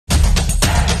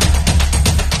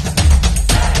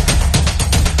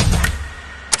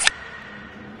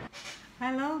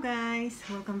guys,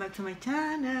 welcome back to my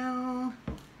channel.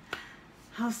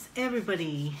 How's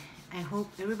everybody? I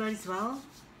hope everybody's well.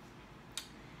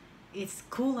 It's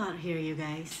cool out here, you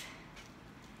guys.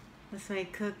 That's why I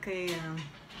cook a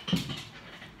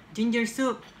ginger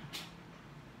soup.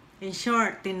 In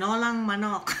short, tinolang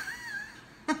manok.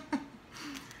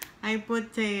 I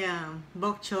put a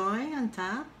bok choy on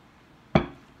top,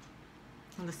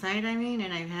 on the side I mean,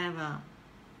 and I have a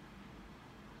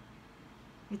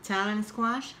Italian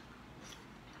squash.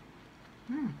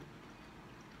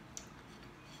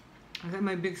 I got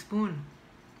my big spoon,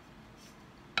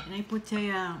 and I put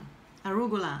a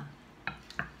arugula.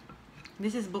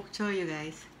 This is bok choy, you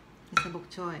guys. It's a bok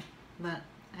choy, but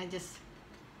I just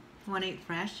want it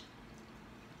fresh.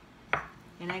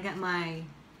 And I got my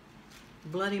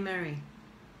Bloody Mary.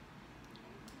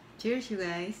 Cheers, you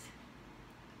guys.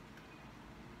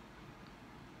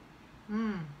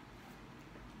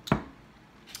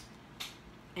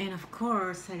 And of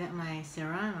course, I got my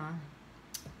serrano.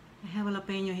 I have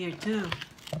jalapeno here too.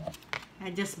 I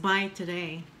just buy it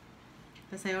today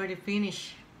because I already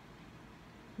finished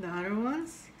the other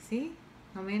ones. See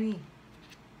how many?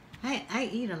 I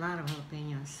eat a lot of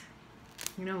jalapenos.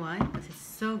 You know why? Because it's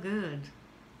so good.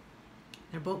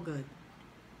 They're both good.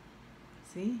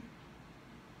 See?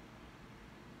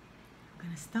 I'm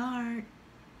gonna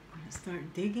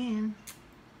start digging.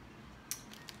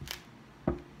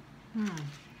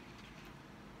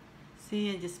 See,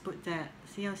 I just put that.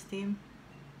 See how steam?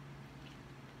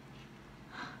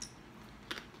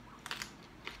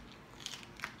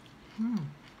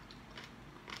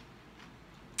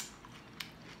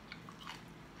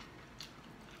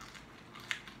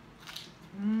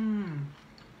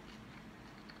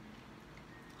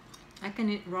 I can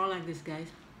eat raw like this, guys.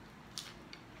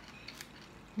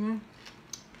 Yeah.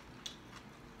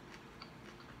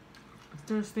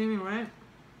 Still steaming, right?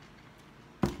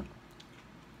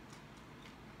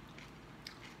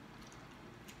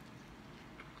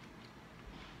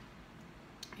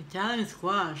 Italian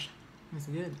squash. It's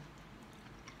good.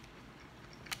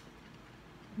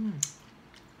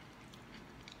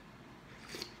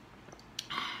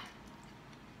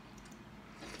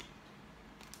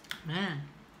 Man,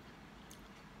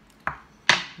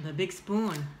 the big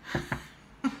spoon.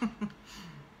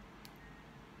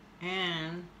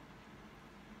 And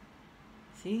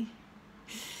see?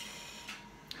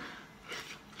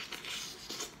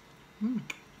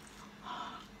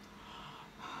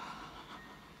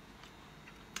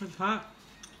 It's hot.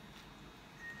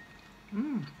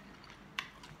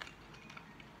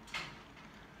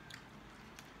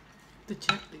 To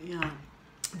check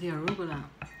the arugula.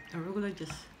 Arugula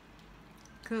just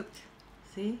cooked.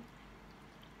 See?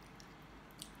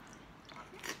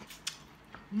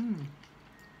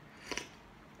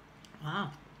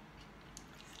 Wow.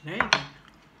 It's very good.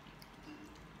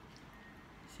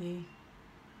 See?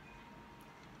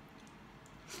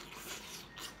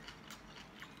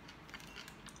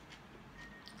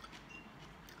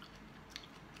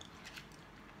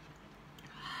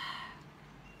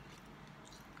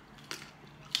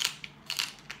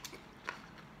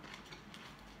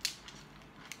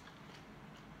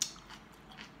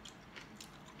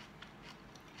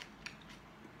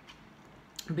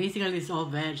 Basically, it's all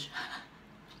veg,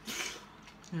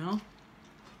 you know?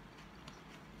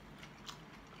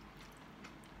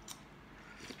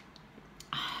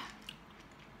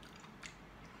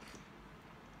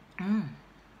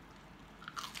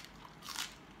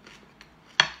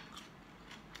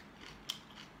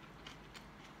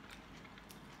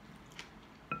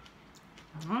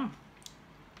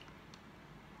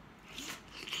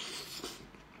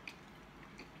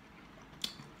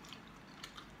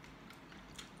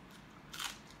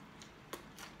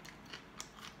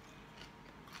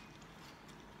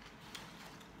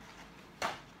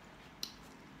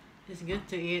 It's good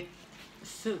to eat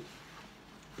soup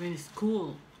when it's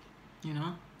cool, you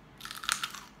know?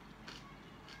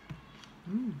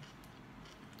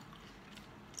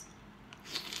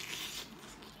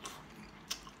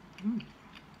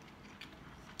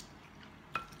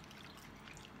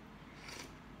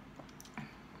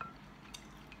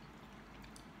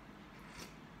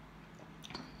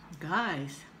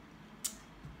 Guys,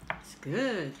 it's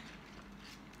good.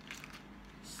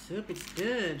 Soup is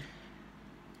good.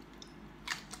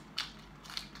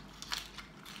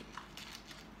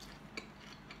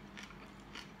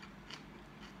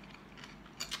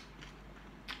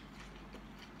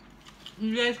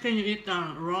 You guys can eat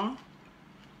raw?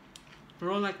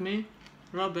 Raw like me?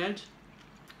 Raw veg?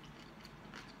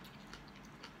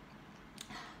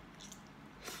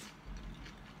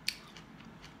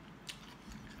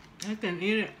 I can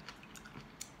eat it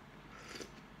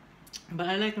But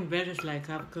I like them better like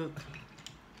half cooked.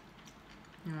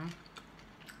 You know.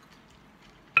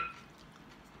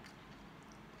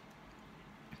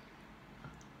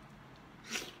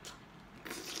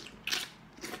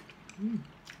 Mm.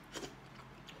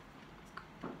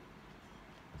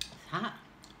 It's hot.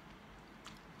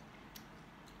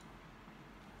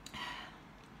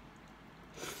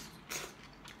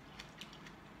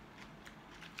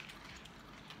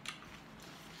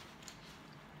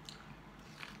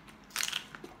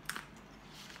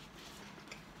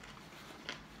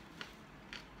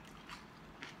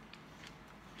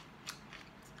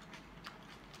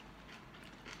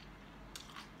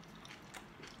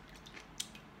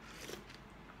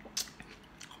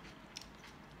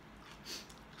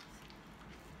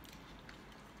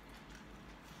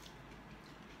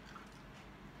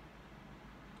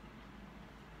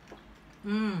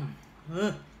 Mmm.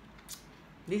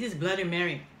 This is Bloody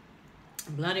Mary.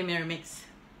 Bloody Mary mix.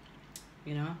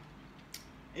 You know.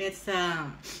 It's I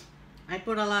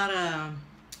put a lot of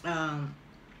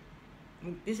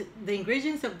the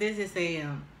ingredients of this is a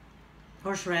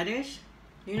horseradish.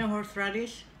 You know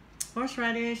horseradish?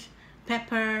 Horseradish,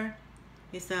 pepper.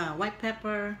 It's a white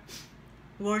pepper,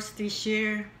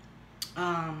 Worcestershire.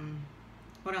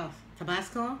 What else?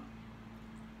 Tabasco,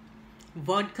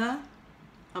 vodka,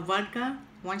 a vodka,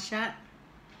 1 shot,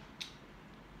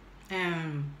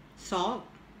 and salt,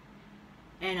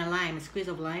 and a lime, a squeeze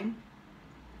of lime.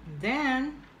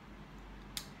 Then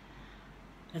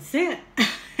that's it.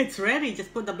 It's ready.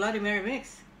 Just put the Bloody Mary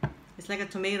mix. It's like a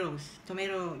tomato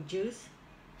juice.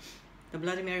 The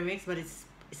Bloody Mary mix, but it's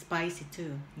spicy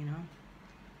too, you know.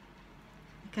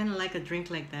 I kind of like a drink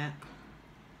like that.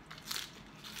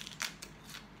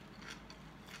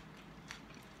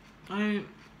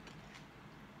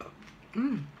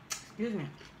 Excuse me.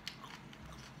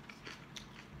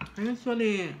 I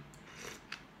usually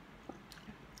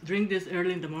drink this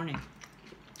early in the morning,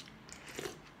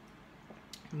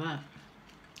 but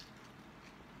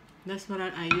that's what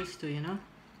I used to, you know.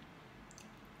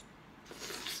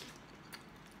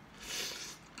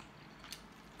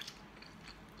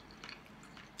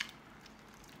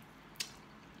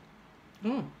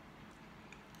 Mm.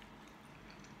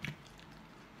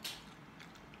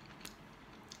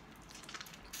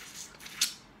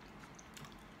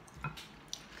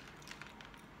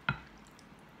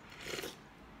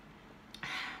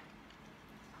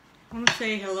 I want to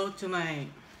say hello to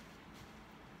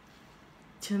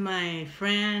my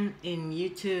friend in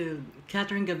YouTube,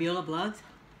 Catherine Gaviola Vlogs.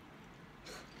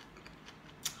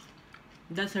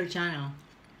 That's her channel,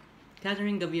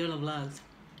 Catherine Gaviola Vlogs.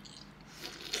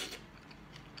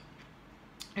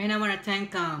 And I want to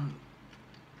thank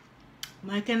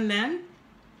Mike and Len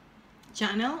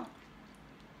channel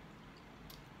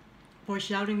for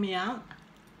shouting me out.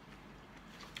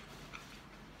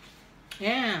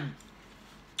 And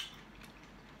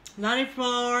Larry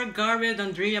Floor Garbage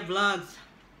Andrea Vlogs.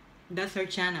 That's her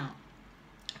channel.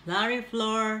 Larry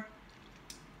Floor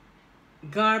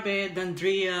Garbage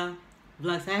Andrea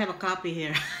Vlogs. I have a copy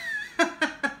here.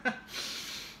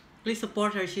 Please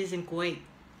support her. She's in Kuwait.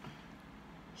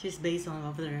 She's based on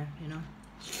over there, you know.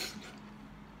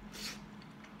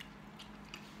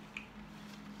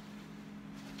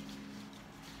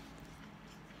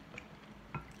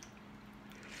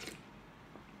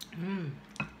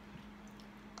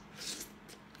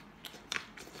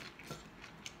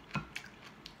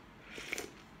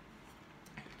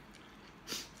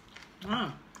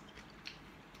 Ah.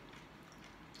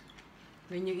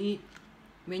 When you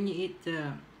eat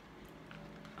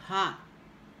hot,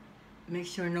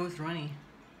 makes your nose runny.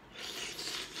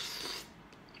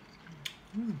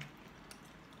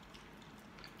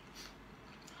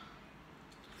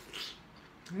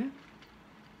 Yeah.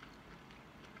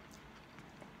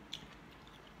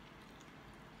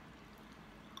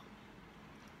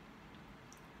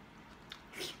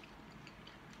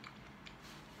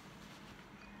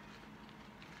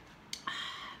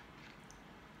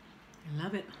 I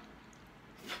love it.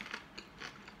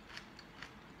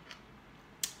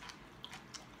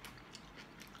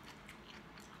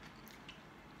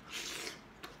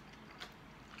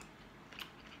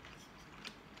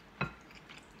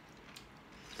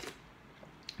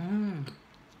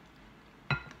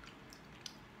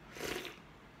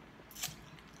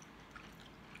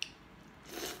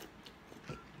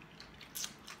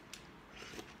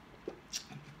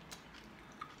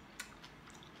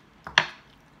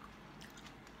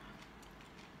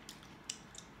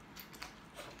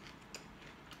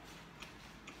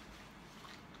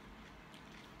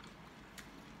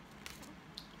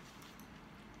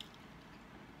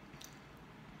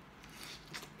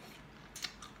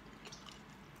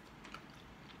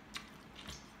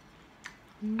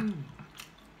 Mm.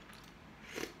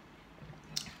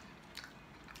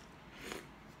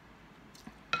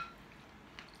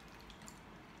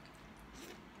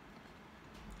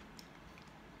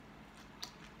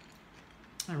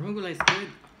 Arugula is good.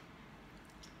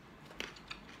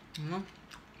 You know?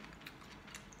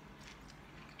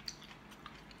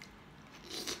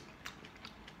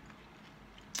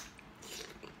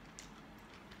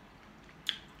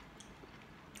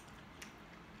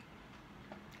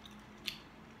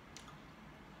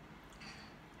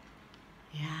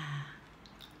 Yeah.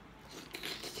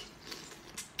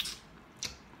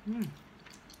 Mm.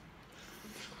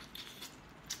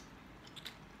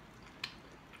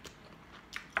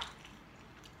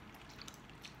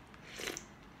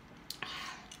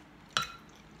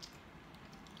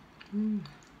 Mm.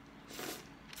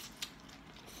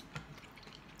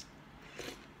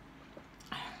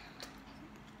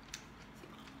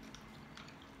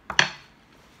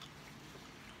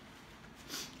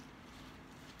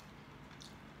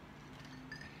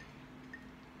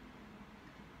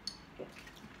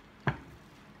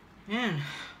 Man,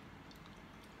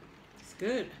 it's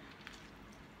good.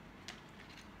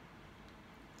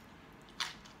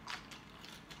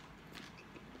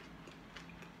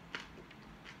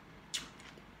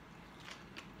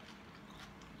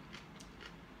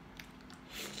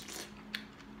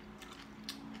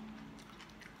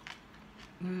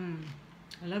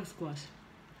 I love squash.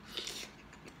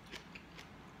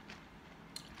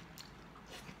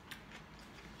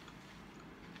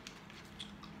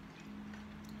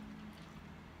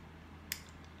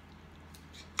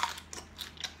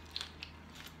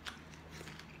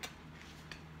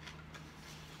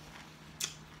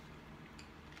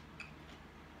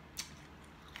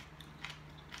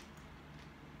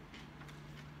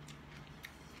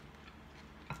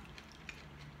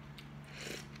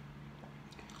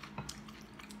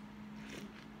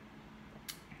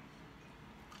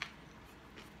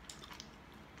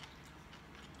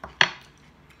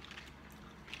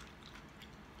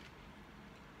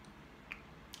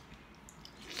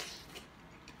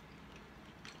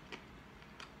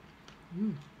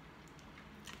 Mm.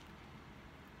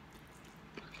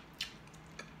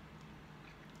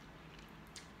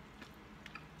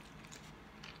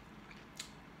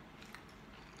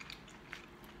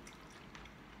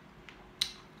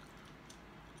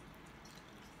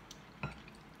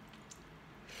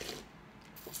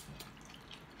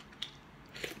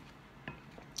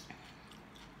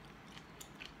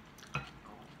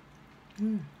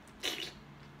 Mm.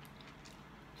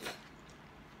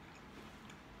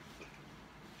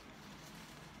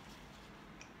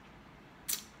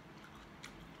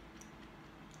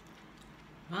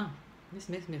 Wow, this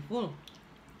makes me full.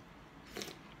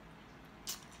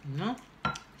 You know?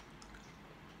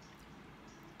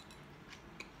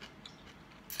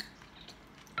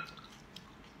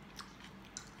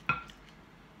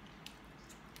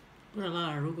 Put a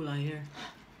lot of arugula here.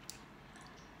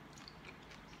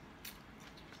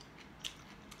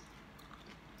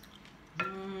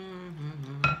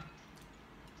 Mm-hmm.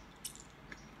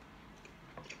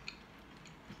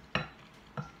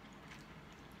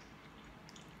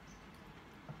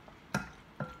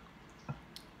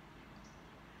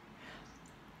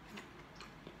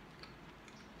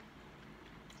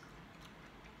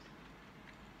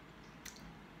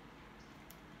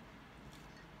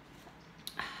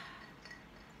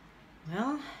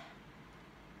 Well,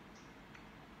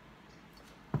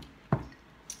 I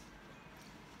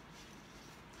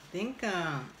think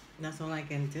that's all I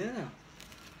can do.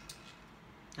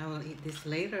 I will eat this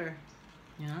later.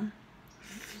 Yeah.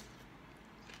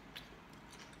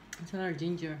 It's a lot of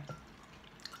ginger.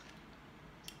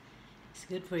 It's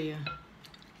good for you.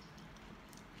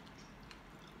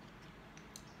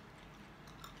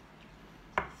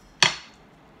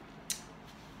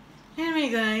 Anyway,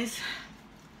 guys,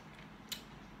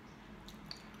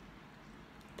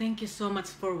 thank you so much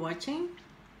for watching,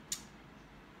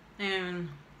 and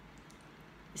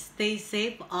stay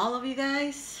safe, all of you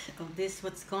guys, of this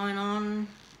what's going on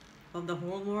of the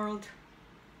whole world,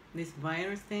 this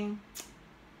virus thing.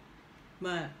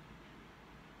 But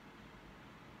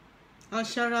I'll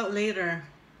shout out later,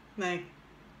 like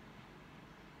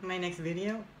my next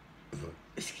video.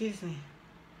 Excuse me.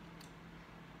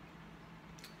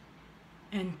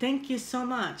 And thank you so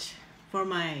much for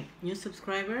my new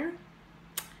subscriber.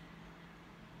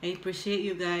 I appreciate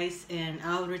you guys, and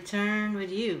I'll return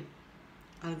with you.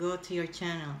 I'll go to your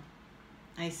channel.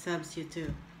 I subs you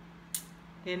too.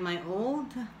 And my old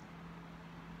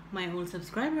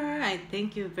subscriber, I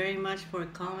thank you very much for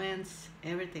comments,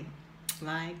 everything,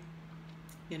 like,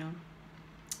 you know,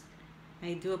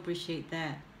 I do appreciate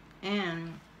that.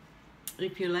 And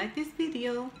if you like this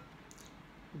video,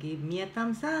 give me a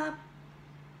thumbs up.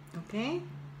 Okay?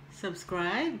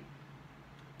 Subscribe,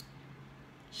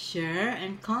 share,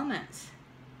 and comment.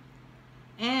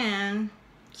 And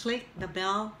click the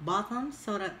bell button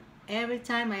so that every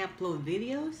time I upload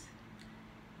videos,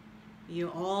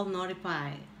 you're all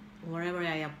notified wherever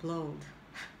I upload.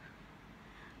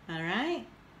 Alright?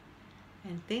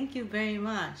 And thank you very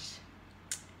much.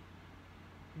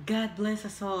 God bless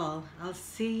us all. I'll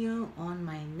see you on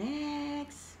my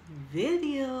next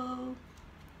video.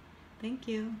 Thank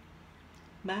you.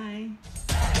 Bye.